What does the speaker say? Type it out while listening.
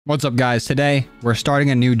What's up, guys? Today, we're starting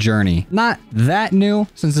a new journey. Not that new,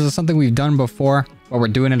 since this is something we've done before, but we're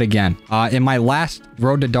doing it again. In my last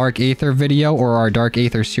Road to Dark Aether video, or our Dark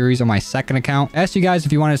Aether series on my second account, I asked you guys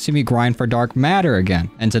if you want to see me grind for Dark Matter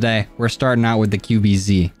again. And today, we're starting out with the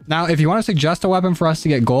QBZ. Now, if you want to suggest a weapon for us to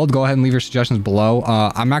get gold, go ahead and leave your suggestions below.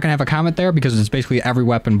 I'm not going to have a comment there because it's basically every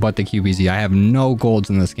weapon but the QBZ. I have no golds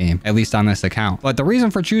in this game, at least on this account. But the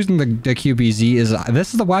reason for choosing the QBZ is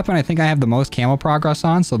this is the weapon I think I have the most camo progress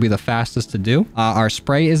on, so it'll be the fastest to do. Our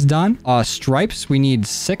spray is done. Stripes, we need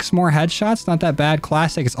 6 more headshots. Not that bad.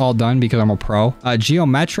 Classic, it's all done because I'm a pro.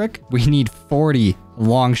 Geometric, we need 40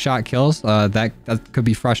 long shot kills. That could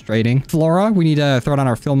be frustrating. Flora, we need to throw down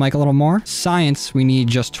our field mic a little more. Science, we need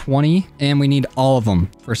just 20, and we need all of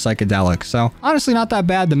them for psychedelic. So honestly, not that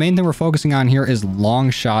bad. The main thing we're focusing on here is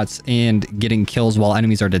long shots and getting kills while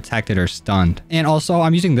enemies are detected or stunned. And also,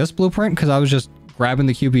 I'm using this blueprint because I was just grabbing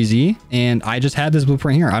the QBZ and I just had this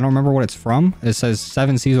blueprint here. I don't remember what it's from. It says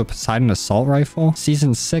 7 Seas with Poseidon assault rifle.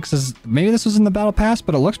 Season 6 is, maybe this was in the battle pass,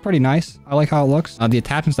 but it looks pretty nice. I like how it looks. The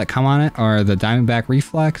attachments that come on it are the Diamondback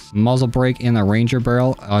reflex, muzzle brake, and the Ranger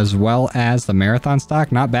barrel, as well as the marathon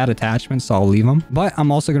stock. Not bad attachments, so I'll leave them. But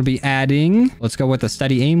I'm also going to be adding, let's go with the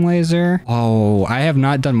steady aim laser. Oh, I have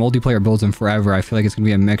not done multiplayer builds in forever. I feel like it's going to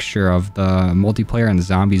be a mixture of the multiplayer and the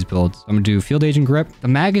zombies builds. So I'm going to do field agent grip. The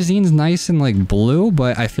magazine's nice and like blue,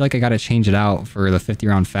 but I feel like I got to change it out for the 50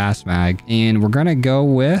 round fast mag. And we're going to go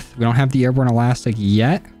with, we don't have the airborne elastic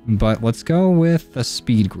yet, but let's go with the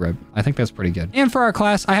speed grip. I think that's pretty good. And for our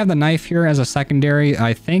class, I have the knife here as a secondary.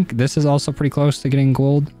 I think this is also pretty close to getting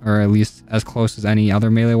gold, or at least as close as any other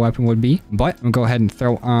melee weapon would be. But I'm gonna go ahead and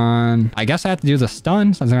throw on, I guess I have to do the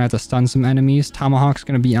stun, since I'm gonna have to stun some enemies. Tomahawk's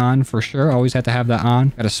gonna be on for sure. Always have to have that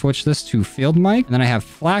on. Gotta switch this to field mic. And then I have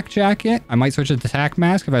flak jacket. I might switch it to attack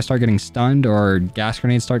mask if I start getting stunned or gas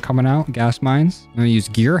grenades start coming out, gas mines. I'm gonna use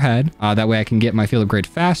gearhead. That way I can get my field upgrade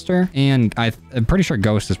faster. And I'm pretty sure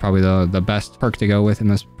ghost is probably the best perk to go with in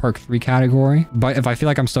this perk 3 category. But if I feel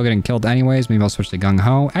like I'm still getting killed anyways, maybe I'll switch to gung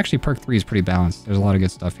ho. Actually, perk 3 is pretty balanced. There's a lot of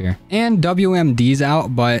good stuff here. And WMD's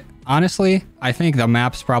out, but honestly, I think the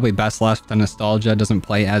map's probably best left. The nostalgia doesn't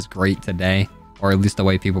play as great today, or at least the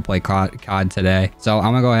way people play COD today. So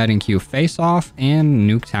I'm gonna go ahead and queue Face Off and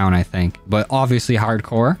Nuketown, I think. But obviously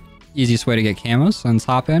hardcore. Easiest way to get camos, so let's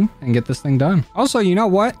hop in and get this thing done. Also, you know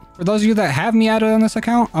what? For those of you that have me added on this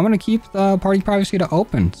account, I'm going to keep the party privacy to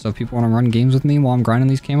open. So if people want to run games with me while I'm grinding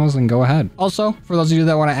these camos, then go ahead. Also, for those of you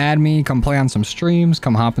that want to add me, come play on some streams,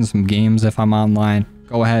 come hop in some games if I'm online,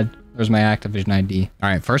 go ahead. There's my Activision ID. All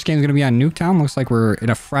right, first game is going to be on Nuketown. Looks like we're in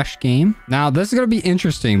a fresh game. Now, this is going to be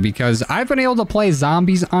interesting because I've been able to play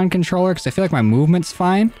zombies on controller because I feel like my movement's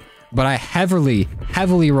fine. But I heavily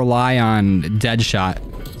rely on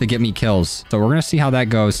Deadshot to get me kills. So we're going to see how that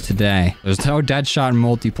goes today. There's no Deadshot in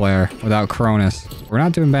multiplayer without Cronus. We're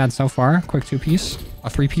not doing bad so far. Quick 2-piece. A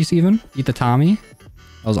 3-piece even. Eat the Tommy.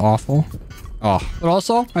 That was awful. Oh, but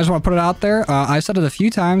also, I just want to put it out there. I said it a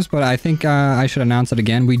few times, but I think I should announce it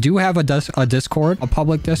again. We do have a Discord, a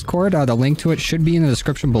public Discord. The link to it should be in the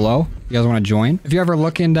description below if you guys want to join. If you're ever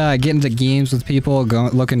looking to get into games with people,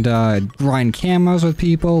 looking to grind camos with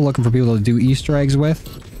people, looking for people to do Easter eggs with,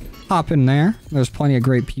 hop in there. There's plenty of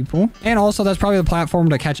great people. And also, that's probably the platform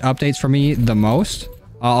to catch updates for me the most.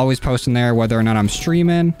 I'll always post in there whether or not I'm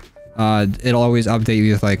streaming. It'll always update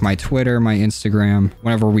you with like my Twitter, my Instagram,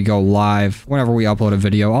 whenever we go live, whenever we upload a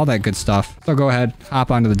video, all that good stuff. So go ahead, hop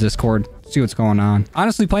onto the Discord, see what's going on.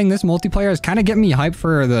 Honestly, playing this multiplayer is kind of getting me hyped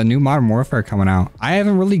for the new Modern Warfare coming out. I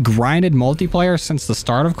haven't really grinded multiplayer since the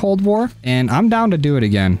start of Cold War, and I'm down to do it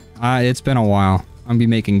again. It's been a while. I'm gonna be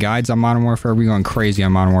making guides on Modern Warfare. We're going crazy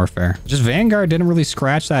on Modern Warfare. Just Vanguard didn't really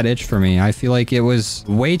scratch that itch for me. I feel like it was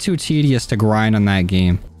way too tedious to grind on that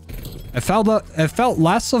game. It felt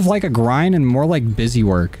less of like a grind and more like busy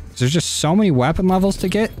work. There's just so many weapon levels to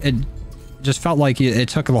get. It just felt like it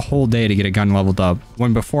took the whole day to get a gun leveled up.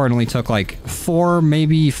 When before it only took like 4,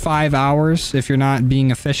 maybe 5 hours if you're not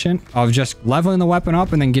being efficient of just leveling the weapon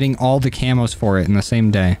up and then getting all the camos for it in the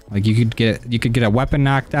same day. Like you could get a weapon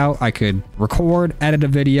knocked out. I could record, edit a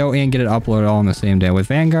video, and get it uploaded all in the same day. With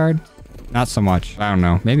Vanguard, not so much. I don't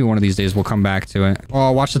know. Maybe one of these days we'll come back to it.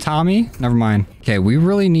 Oh, watch the Tommy? Never mind. Okay, we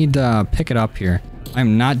really need to pick it up here.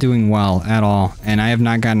 I'm not doing well at all. And I have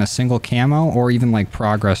not gotten a single camo or even like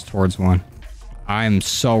progress towards one. I'm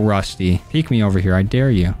so rusty. Peek me over here. I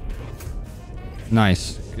dare you.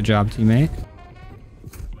 Nice. Good job, teammate.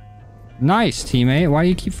 Nice, teammate. Why do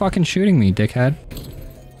you keep fucking shooting me, dickhead?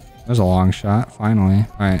 There's a long shot, finally.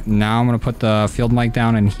 All right, now I'm going to put the field mic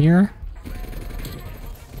down in here.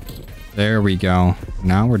 There we go.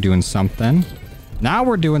 Now we're doing something. Now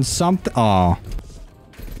we're doing something. Oh.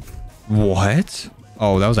 What?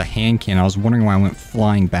 Oh, that was a hand cannon. I was wondering why I went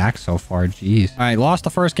flying back so far. Jeez. All right, lost the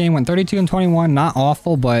first game. Went 32 and 21. Not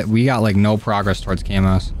awful, but we got like no progress towards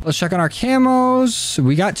camos. Let's check on our camos.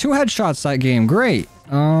 We got 2 headshots that game. Great.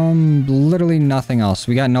 Literally nothing else.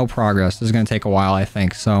 We got no progress. This is going to take a while, I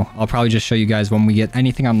think. So I'll probably just show you guys when we get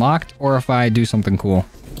anything unlocked or if I do something cool.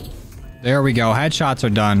 There we go. Headshots are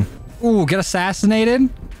done. Ooh, get assassinated.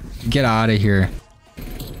 Get out of here.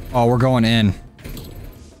 Oh, we're going in.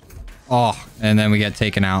 Oh, and then we get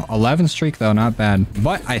taken out. 11 streak, though. Not bad.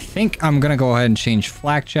 But I think I'm going to go ahead and change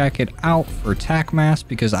Flak Jacket out for Tac Mask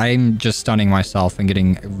because I'm just stunning myself and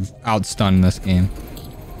getting outstunned in this game.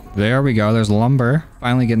 There we go. There's Lumber.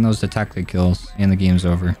 Finally getting those detected kills. And the game's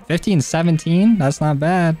over. 15-17. That's not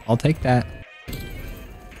bad. I'll take that.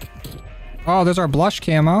 Oh, there's our Blush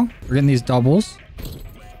camo. We're getting these doubles.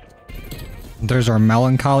 There's our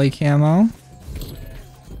Melancholy camo.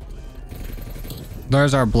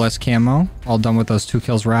 There's our Bliss camo. All done with those 2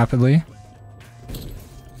 kills rapidly.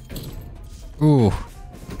 Ooh.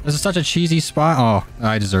 This is such a cheesy spot. Oh,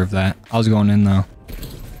 I deserve that. I was going in, though.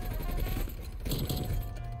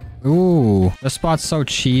 Ooh. This spot's so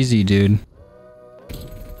cheesy, dude.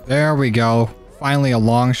 There we go. Finally, a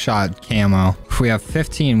long shot camo. We have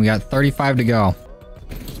 15. We got 35 to go.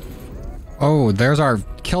 Oh, there's our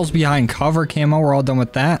kills behind cover camo. We're all done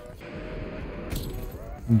with that.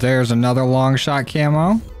 There's another long shot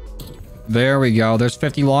camo. There we go. There's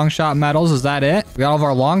 50 long shot medals. Is that it? We got all of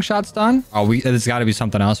our long shots done? Oh, there's got to be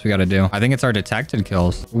something else we got to do. I think it's our detected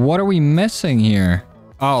kills. What are we missing here?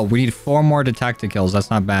 Oh, we need 4 more detected kills. That's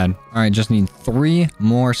not bad. All right, just need 3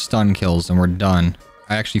 more stun kills and we're done.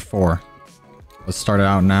 Actually, 4. Let's start it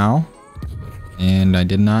out now. And I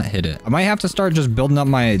did not hit it. I might have to start just building up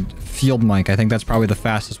my field mic. I think that's probably the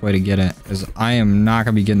fastest way to get it. Because I am not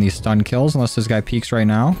going to be getting these stun kills unless this guy peeks right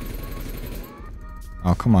now.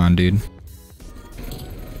 Oh, come on, dude.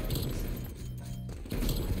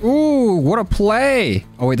 Ooh, what a play.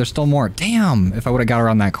 Oh, wait, there's still more. Damn, if I would have got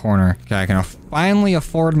around that corner. Okay, I can finally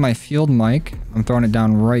afford my field mic. I'm throwing it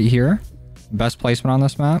down right here. Best placement on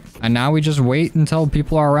this map. And now we just wait until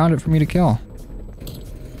people are around it for me to kill.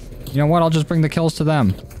 You know what? I'll just bring the kills to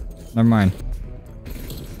them. Never mind.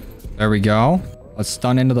 There we go. Let's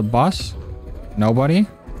stun into the bus. Nobody.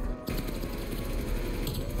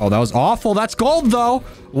 Oh, that was awful. That's gold, though.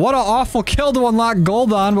 What an awful kill to unlock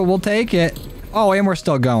gold on, but we'll take it. Oh, and we're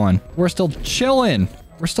still going. We're still chilling.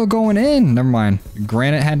 We're still going in. Never mind.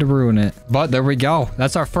 Granite had to ruin it. But there we go.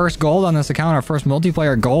 That's our first gold on this account. Our first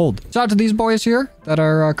multiplayer gold. Shout out to these boys here that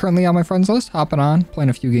are currently on my friends list. Hopping on. Playing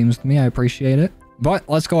a few games with me. I appreciate it. But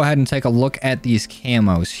let's go ahead and take a look at these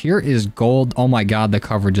camos. Here is gold. Oh my god, the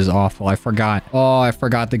coverage is awful. I forgot. Oh, I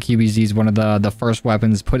forgot the QBZ is one of the first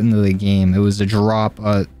weapons put into the game. It was a drop,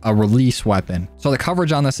 a release weapon. So the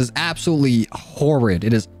coverage on this is absolutely horrid.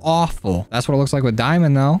 It is awful. That's what it looks like with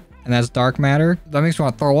diamond, though. And that's dark matter. That makes me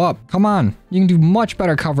want to throw up. Come on. You can do much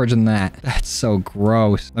better coverage than that. That's so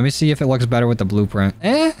gross. Let me see if it looks better with the blueprint.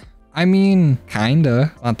 I mean,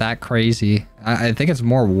 kinda. Not that crazy. I think it's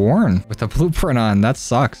more worn with the blueprint on. That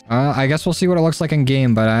sucks. I guess we'll see what it looks like in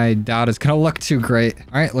game, but I doubt it's gonna look too great.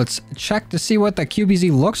 All right, let's check to see what the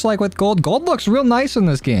QBZ looks like with gold. Gold looks real nice in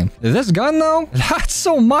this game. This gun, though, not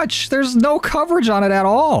so much. There's no coverage on it at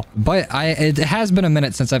all. But it has been a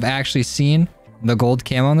minute since I've actually seen the gold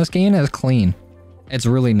camo in this game. It's clean. It's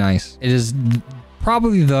really nice. It is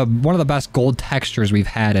probably one of the best gold textures we've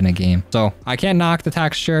had in a game. So I can't knock the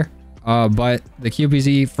texture. But the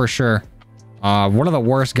QBZ for sure, one of the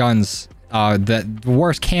worst guns, the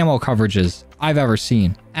worst camo coverages I've ever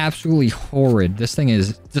seen. Absolutely horrid. This thing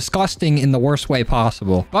is disgusting in the worst way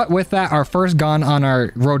possible. But with that, our first gun on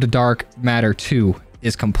our Road to Dark Matter 2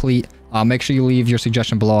 is complete. Make sure you leave your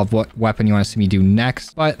suggestion below of what weapon you want to see me do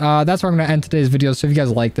next. But that's where I'm going to end today's video. So if you guys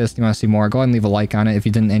like this and you want to see more, go ahead and leave a like on it. If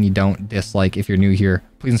you didn't and you don't, dislike. If you're new here,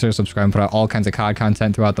 please consider subscribing. Put out all kinds of COD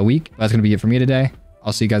content throughout the week. That's going to be it for me today.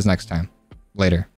 I'll see you guys next time. Later.